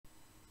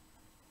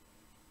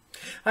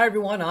Hi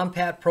everyone, I'm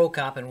Pat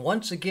Prokop, and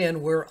once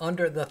again we're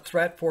under the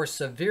threat for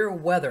severe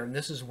weather. And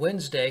this is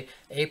Wednesday,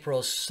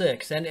 April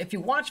 6th. And if you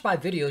watch my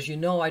videos, you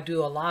know I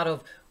do a lot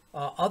of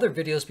other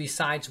videos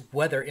besides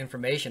weather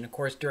information. Of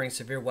course, during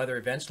severe weather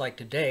events like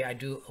today, I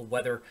do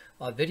weather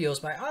videos,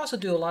 but I also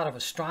do a lot of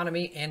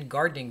astronomy and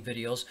gardening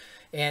videos.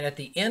 And at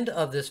the end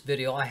of this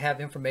video, I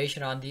have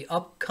information on the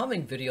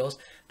upcoming videos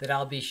that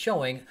I'll be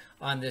showing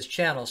on this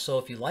channel. So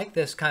if you like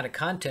this kind of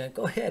content,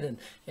 go ahead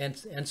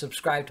and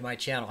subscribe to my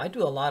channel. I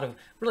do a lot of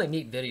really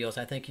neat videos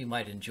I think you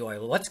might enjoy.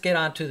 Well, let's get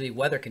on to the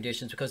weather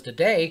conditions, because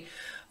today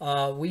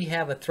we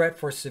have a threat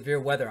for severe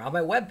weather. On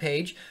my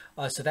webpage,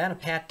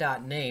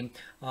 savannahpat.name,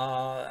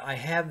 I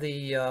have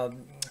the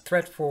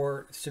threat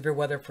for severe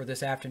weather for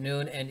this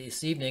afternoon and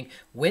this evening.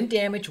 Wind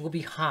damage will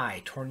be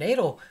high.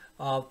 Tornado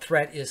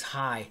threat is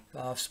high.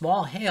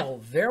 Small hail,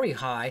 very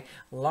high.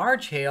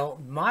 Large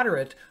hail,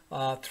 moderate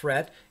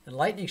threat. And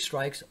lightning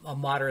strikes, a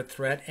moderate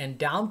threat. And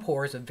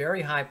downpours, a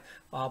very high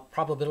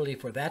probability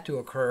for that to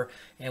occur.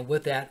 And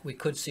with that, we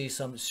could see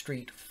some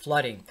street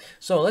flooding.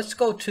 So let's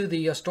go to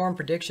the Storm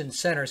Prediction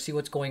Center, see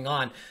what's going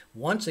on.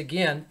 Once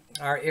again,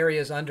 our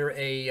area is under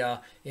a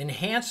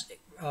enhanced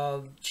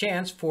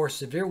chance for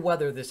severe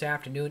weather this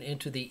afternoon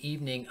into the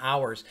evening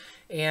hours.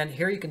 And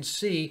here you can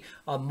see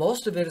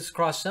most of it is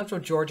across central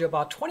Georgia,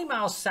 about 20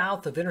 miles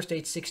south of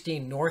Interstate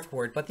 16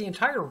 northward, but the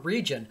entire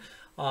region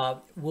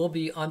will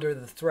be under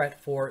the threat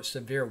for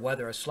severe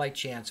weather, a slight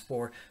chance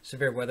for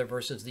severe weather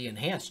versus the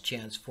enhanced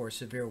chance for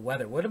severe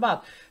weather. What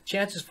about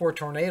chances for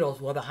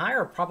tornadoes? Well, the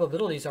higher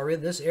probabilities are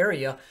in this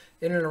area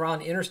in and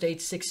around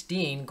Interstate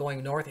 16,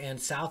 going north and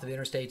south of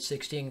Interstate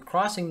 16,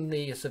 crossing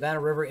the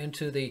Savannah River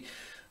into the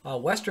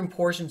western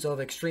portions of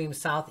extreme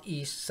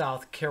southeast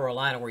South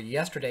Carolina, where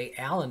yesterday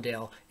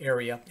Allendale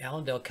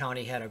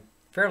County had a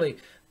fairly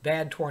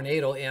bad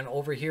tornado, and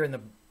over here in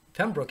the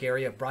Pembroke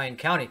area of Bryan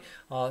County,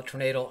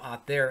 tornado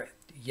out there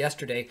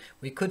yesterday.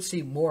 We could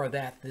see more of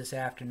that this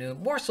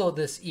afternoon, more so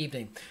this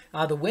evening.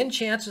 The wind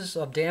chances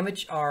of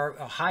damage are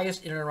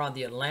highest in and around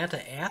the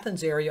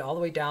Atlanta-Athens area, all the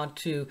way down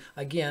to,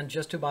 again,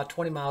 just to about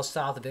 20 miles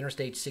south of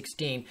Interstate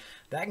 16.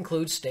 That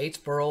includes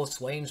Statesboro,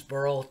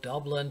 Swainsboro,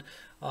 Dublin,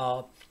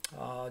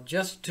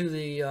 just to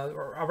the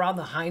around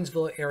the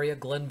Hinesville area,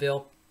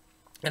 Glenville,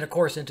 and of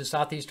course into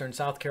southeastern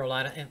South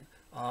Carolina, and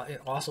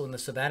also in the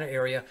Savannah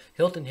area,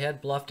 Hilton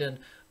Head, Bluffton,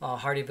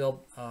 Hardeeville,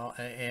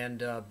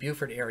 and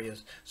Beaufort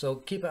areas. So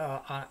keep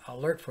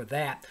alert for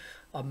that.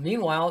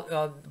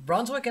 Meanwhile,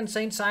 Brunswick and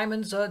St.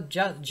 Simons,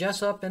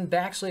 Jessup and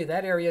Baxley,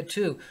 that area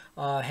too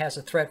has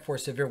a threat for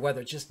severe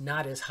weather, just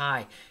not as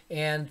high.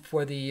 And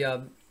for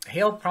the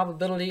hail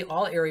probability,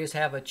 all areas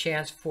have a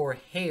chance for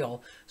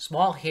hail,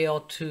 small hail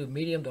to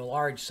medium to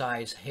large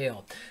size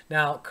hail.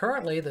 Now,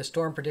 currently, the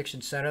Storm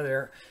Prediction Center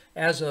there,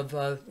 as of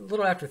a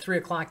little after 3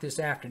 o'clock this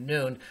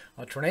afternoon,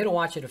 a tornado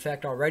watch in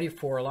effect already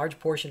for a large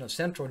portion of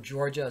central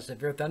Georgia, a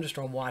severe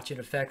thunderstorm watch in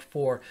effect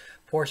for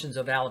portions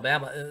of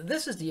Alabama.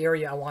 This is the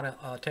area I want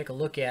to take a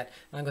look at.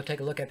 I'm going to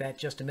take a look at that in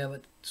just a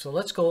minute. So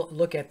let's go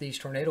look at these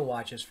tornado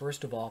watches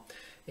first of all.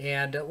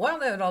 And well,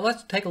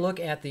 let's take a look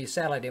at the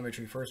satellite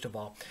imagery first of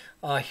all.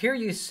 Here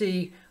you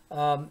see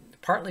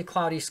partly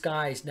cloudy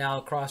skies now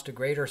across the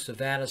greater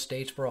Savannah,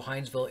 Statesboro,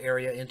 Hinesville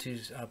area into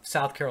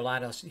South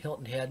Carolina,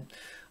 Hilton Head,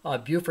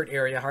 Beaufort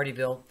area,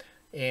 Hardeeville,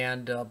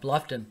 and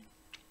Bluffton.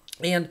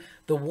 And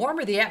the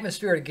warmer the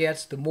atmosphere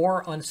gets, the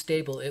more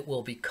unstable it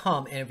will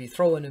become. And if you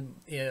throw in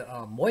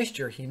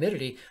moisture,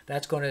 humidity,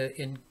 that's going to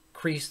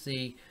increase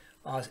the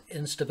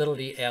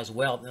instability as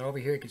well. And over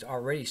here you can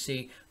already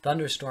see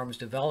thunderstorms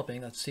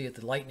developing. Let's see if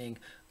the lightning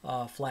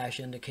flash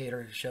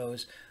indicator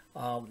shows.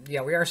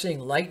 Yeah, we are seeing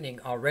lightning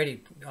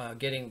already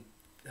getting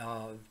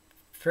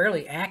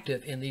fairly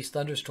active in these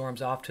thunderstorms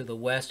off to the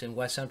west and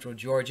west central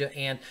Georgia,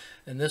 and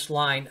in this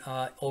line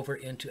over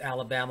into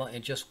Alabama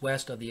and just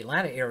west of the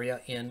Atlanta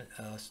area in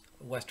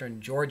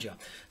western Georgia.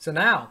 So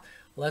now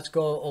let's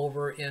go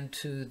over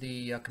into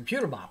the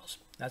computer models.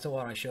 That's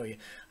what I want to show you.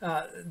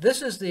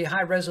 This is the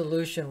high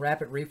resolution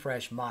rapid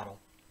refresh model.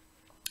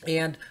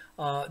 And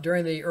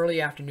during the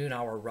early afternoon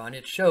hour run,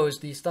 it shows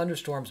these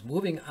thunderstorms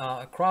moving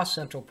across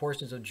central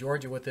portions of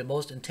Georgia with the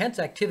most intense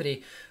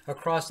activity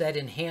across that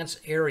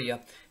enhanced area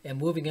and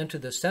moving into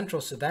the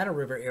central Savannah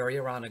River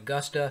area around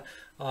Augusta,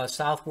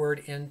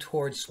 southward in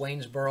towards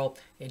Swainsboro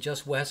and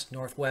just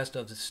northwest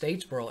of the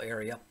Statesboro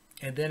area.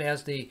 And then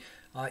as the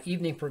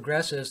evening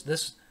progresses,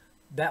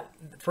 that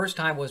first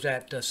time was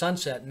at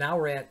sunset. Now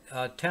we're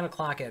at 10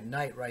 o'clock at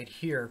night right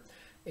here.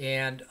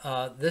 And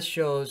this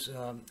shows,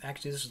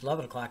 actually this is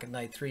 11 o'clock at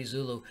night, 3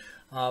 Zulu,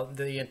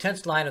 the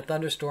intense line of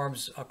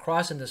thunderstorms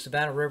crossing the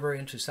Savannah River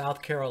into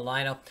South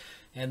Carolina.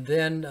 And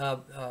then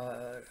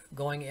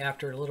going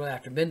after, a little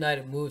after midnight,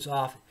 it moves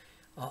off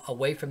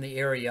away from the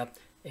area,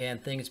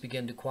 and things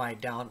begin to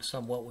quiet down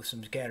somewhat with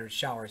some scattered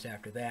showers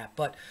after that.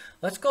 But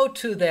let's go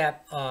to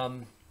that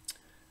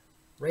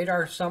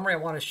radar summary. I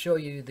want to show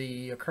you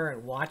the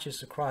current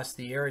watches across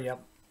the area.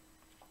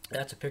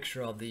 That's a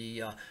picture of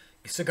the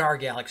Cigar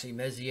Galaxy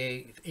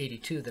Messier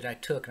 82 that I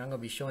took, and I'm going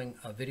to be showing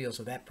videos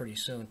of that pretty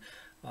soon.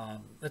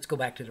 Let's go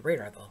back to the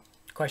radar though.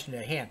 question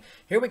at hand.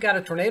 Here we got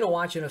a tornado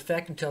watch in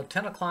effect until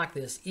 10 o'clock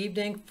this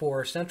evening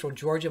for central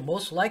Georgia.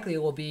 Most likely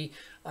it will be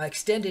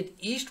extended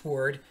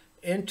eastward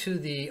into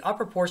the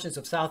upper portions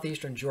of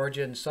southeastern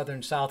Georgia and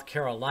southern South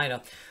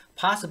Carolina.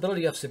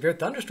 Possibility of severe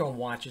thunderstorm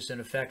watches in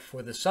effect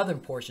for the southern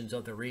portions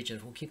of the region.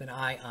 We'll keep an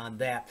eye on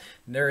that.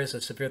 And there is a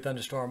severe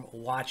thunderstorm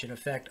watch in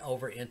effect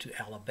over into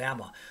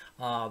Alabama.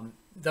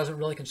 Doesn't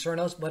really concern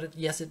us, but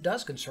yes, it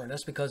does concern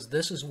us because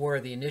this is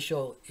where the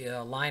initial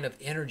line of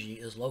energy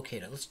is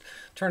located. Let's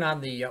turn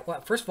on the,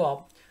 well, first of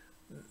all,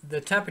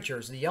 the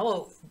temperatures. The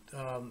yellow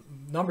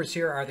numbers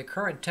here are the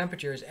current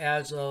temperatures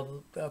as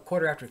of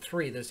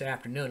 3:15 this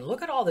afternoon.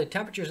 Look at all the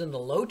temperatures in the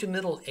low to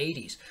middle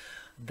 80s.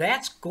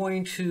 That's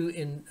going to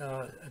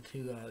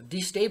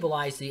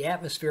destabilize the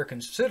atmosphere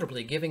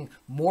considerably, giving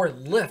more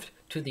lift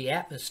to the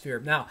atmosphere.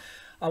 Now,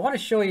 I want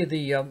to show you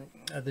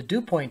the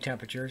dew point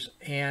temperatures,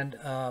 and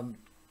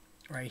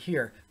right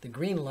here, the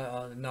green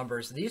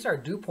numbers. These are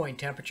dew point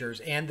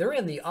temperatures, and they're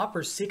in the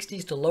upper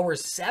 60s to lower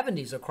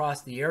 70s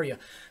across the area.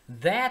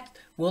 That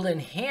will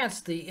enhance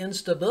the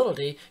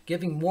instability,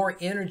 giving more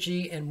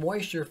energy and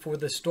moisture for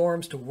the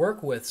storms to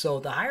work with.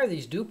 So the higher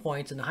these dew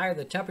points and the higher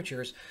the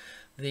temperatures,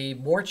 the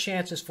more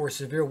chances for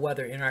severe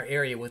weather in our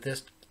area with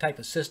this type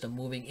of system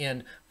moving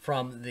in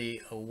from the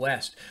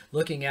west.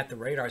 Looking at the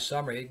radar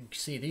summary, you can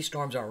see these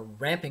storms are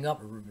ramping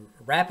up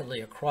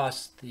rapidly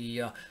across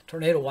the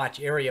tornado watch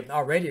area.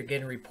 Already you're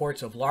getting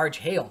reports of large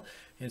hail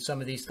in some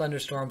of these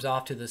thunderstorms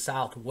off to the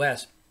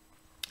southwest.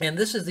 And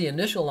this is the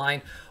initial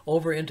line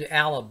over into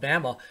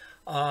Alabama.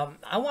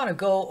 I want to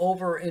go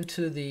over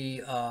into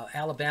the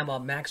Alabama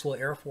Maxwell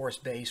Air Force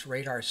Base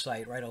radar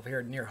site right over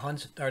here near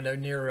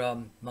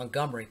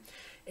Montgomery.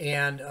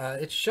 And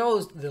it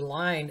shows the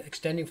line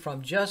extending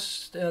from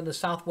just the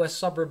southwest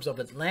suburbs of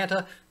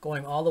Atlanta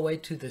going all the way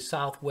to the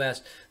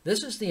southwest.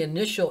 This is the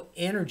initial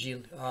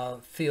energy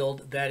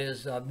field that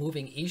is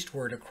moving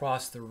eastward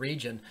across the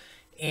region.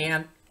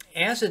 And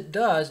as it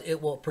does,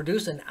 it will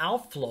produce an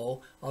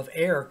outflow of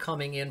air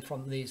coming in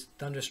from these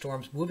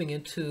thunderstorms, moving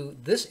into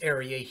this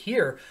area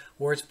here,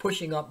 where it's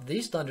pushing up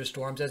these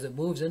thunderstorms as it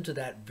moves into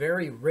that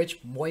very rich,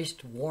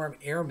 moist, warm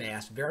air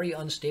mass, very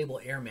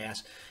unstable air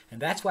mass. And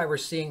that's why we're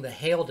seeing the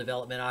hail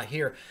development out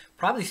here.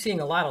 Probably seeing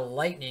a lot of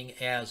lightning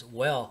as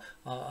well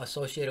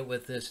associated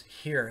with this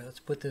here. Let's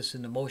put this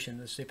into motion.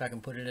 Let's see if I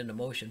can put it into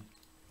motion.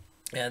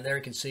 And there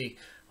you can see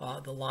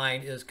the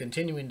line is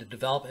continuing to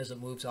develop as it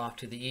moves off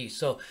to the east.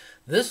 So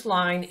this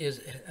line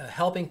is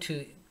helping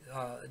to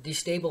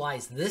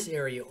destabilize this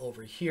area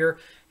over here,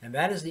 and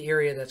that is the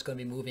area that's going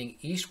to be moving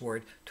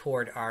eastward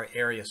toward our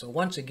area. So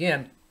once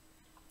again,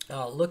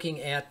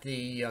 looking at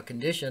the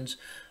conditions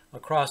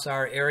across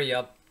our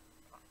area,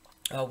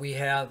 we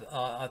have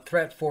a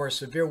threat for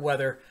severe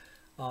weather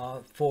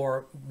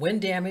for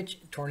wind damage,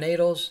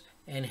 tornadoes,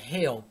 and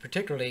hail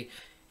particularly,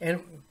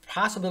 and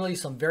possibly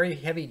some very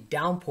heavy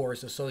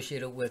downpours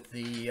associated with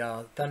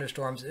the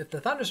thunderstorms. If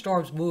the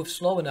thunderstorms move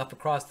slow enough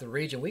across the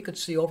region, we could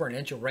see over an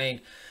inch of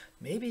rain,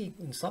 maybe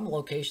in some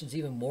locations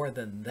even more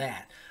than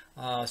that.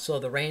 So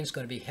the rain's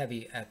going to be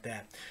heavy at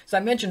that. As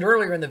I mentioned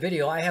earlier in the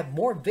video, I have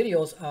more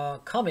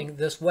videos coming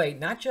this way,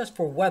 not just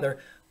for weather,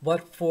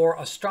 but for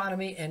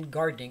astronomy and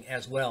gardening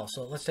as well.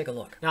 So let's take a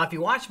look. Now, if you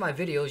watch my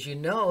videos, you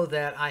know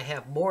that I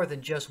have more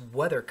than just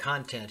weather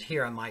content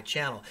here on my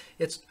channel.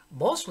 It's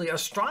mostly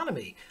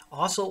astronomy,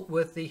 also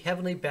with the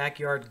Heavenly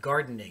Backyard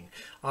Gardening.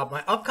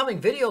 My upcoming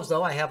videos,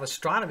 though, I have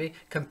astronomy,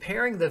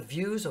 comparing the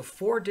views of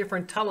 4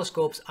 different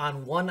telescopes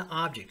on one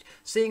object,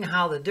 seeing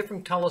how the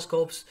different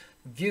telescopes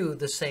view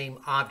the same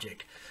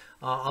object.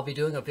 I'll be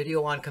doing a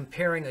video on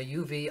comparing a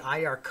UV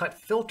IR cut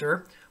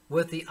filter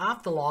with the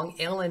Optolong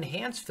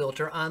L-enhanced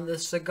filter on the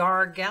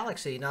Cigar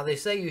Galaxy. Now, they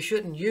say you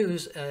shouldn't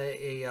use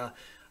a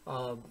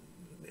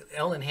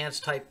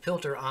L-enhanced type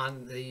filter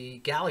on the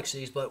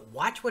Galaxies, but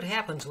watch what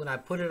happens when I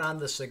put it on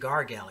the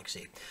Cigar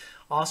Galaxy.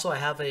 Also, I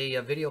have a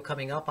video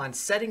coming up on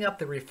setting up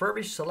the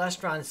refurbished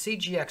Celestron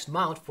CGX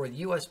mount for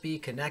the USB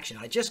connection.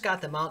 I just got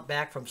the mount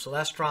back from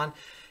Celestron,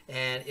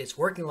 and it's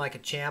working like a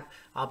champ.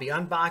 I'll be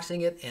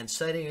unboxing it and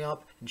setting it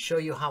up and show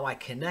you how I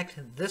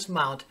connect this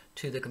mount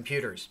to the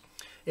computers.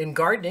 In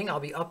gardening, I'll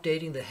be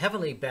updating the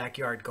Heavenly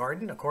Backyard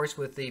Garden, of course,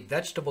 with the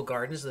vegetable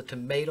gardens, the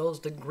tomatoes,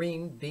 the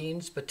green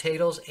beans,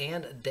 potatoes,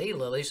 and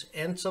daylilies,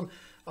 and some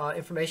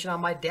information on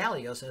my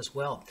dahlias as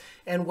well.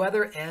 And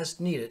weather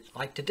as needed,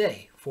 like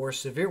today, for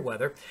severe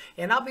weather.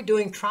 And I'll be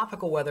doing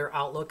tropical weather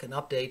outlook and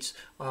updates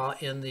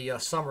in the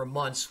summer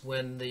months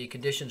when the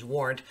conditions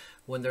warrant,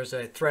 when there's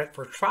a threat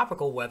for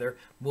tropical weather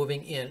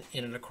moving in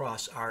and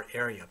across our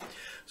area.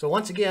 So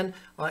once again,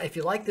 if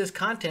you like this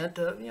content,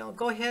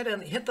 go ahead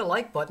and hit the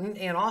like button.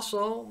 And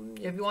also,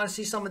 if you want to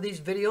see some of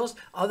these videos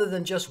other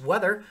than just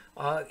weather,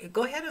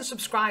 go ahead and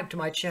subscribe to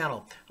my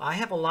channel. I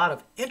have a lot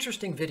of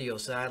interesting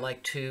videos that I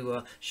like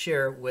to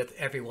share with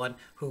everyone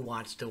who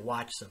wants to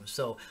watch them.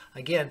 So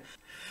again,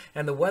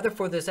 and the weather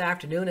for this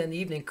afternoon and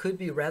evening could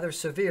be rather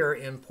severe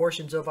in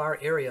portions of our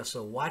area,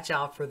 so watch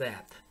out for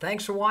that.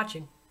 Thanks for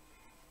watching.